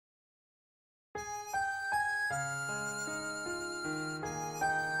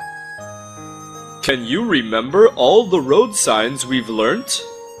Can you remember all the road signs we've learnt?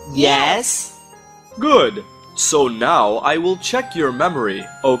 Yes. Good. So now I will check your memory,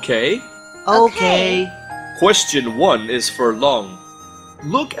 okay? Okay. Question 1 is for Long.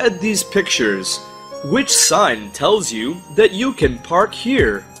 Look at these pictures. Which sign tells you that you can park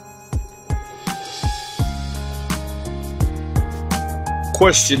here?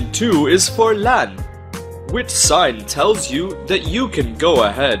 Question 2 is for Lan. Which sign tells you that you can go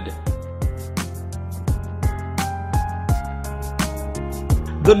ahead?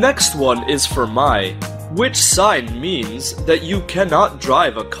 The next one is for Mai. Which sign means that you cannot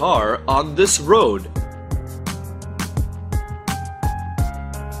drive a car on this road?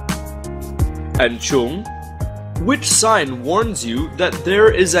 And Chung, which sign warns you that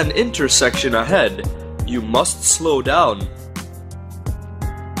there is an intersection ahead? You must slow down.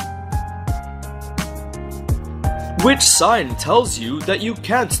 Which sign tells you that you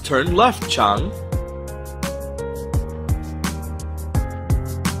can't turn left, Chang?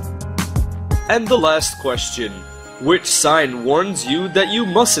 And the last question. Which sign warns you that you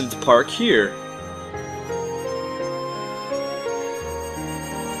mustn't park here?